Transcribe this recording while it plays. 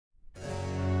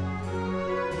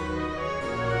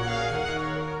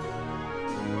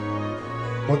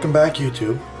Welcome back,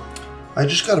 YouTube. I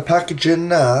just got a package in,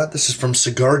 this is from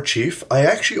Cigar Chief. I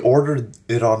actually ordered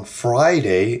it on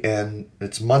Friday, and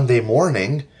it's Monday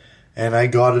morning, and I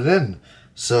got it in.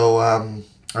 So,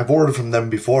 I've ordered from them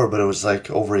before, but it was like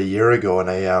over a year ago, and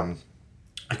I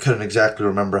couldn't exactly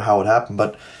remember how it happened,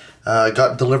 but it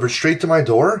got delivered straight to my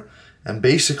door, and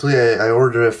basically I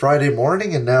ordered it Friday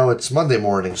morning, and now it's Monday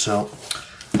morning, so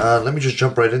let me just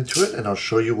jump right into it, and I'll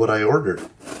show you what I ordered.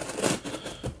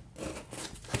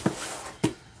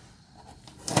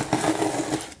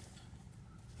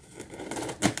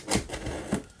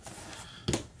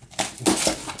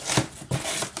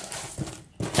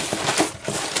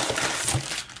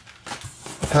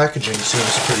 Packaging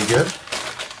seems pretty good.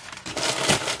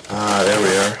 There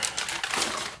we are.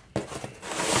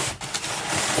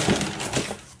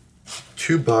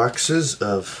 2 boxes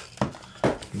of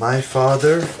my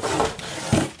father,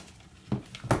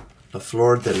 the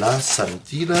Flor de las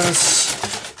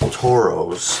Antillas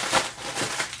Toros.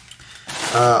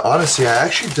 Honestly, I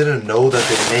actually didn't know that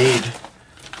they made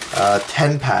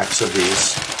 10 packs of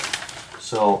these.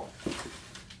 So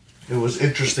it was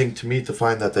interesting to me to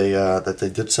find that they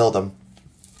did sell them,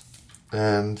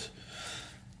 and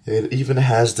it even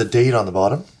has the date on the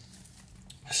bottom.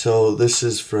 So this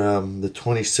is from the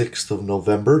 26th of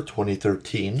November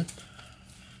 2013,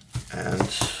 and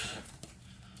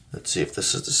let's see if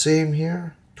this is the same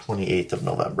here. 28th of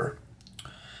November.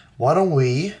 Why don't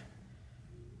we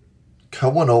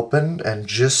cut one open and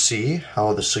just see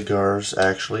how the cigars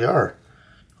actually are.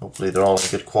 Hopefully they're all in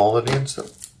good quality and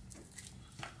stuff.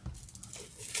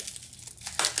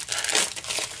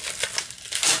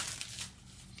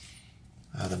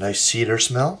 The nice cedar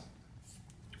smell.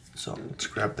 So let's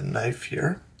grab the knife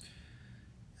here,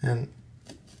 and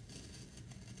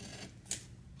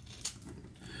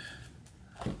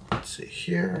let's see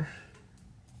here.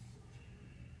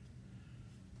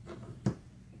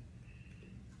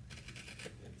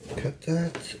 Cut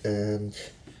that, and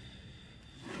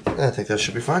I think that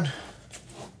should be fine.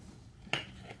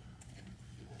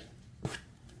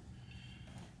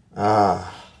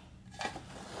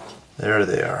 There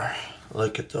they are.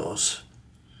 Look at those.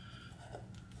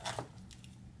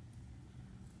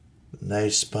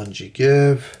 Nice spongy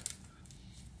give.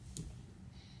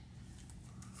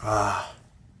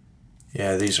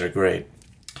 Yeah, these are great.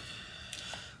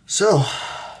 So,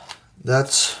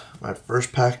 that's my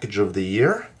first package of the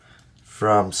year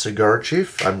from Cigar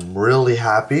Chief. I'm really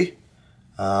happy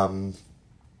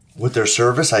with their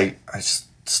service. I'm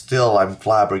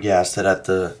flabbergasted at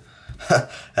the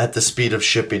at the speed of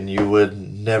shipping. You would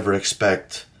never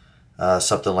expect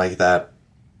something like that.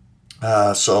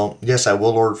 So yes, I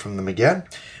will order from them again.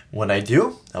 When I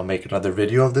do, I'll make another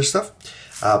video of this stuff.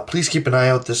 Please keep an eye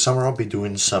out this summer. I'll be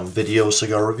doing some video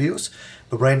cigar reviews.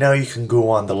 But right now you can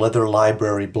go on the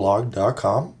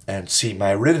leatherlibraryblog.com and see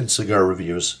my written cigar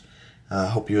reviews.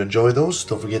 Hope you enjoy those.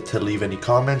 Don't forget to leave any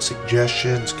comments,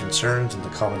 suggestions, concerns in the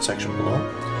comment section below.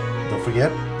 Don't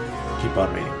forget, keep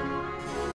on reading.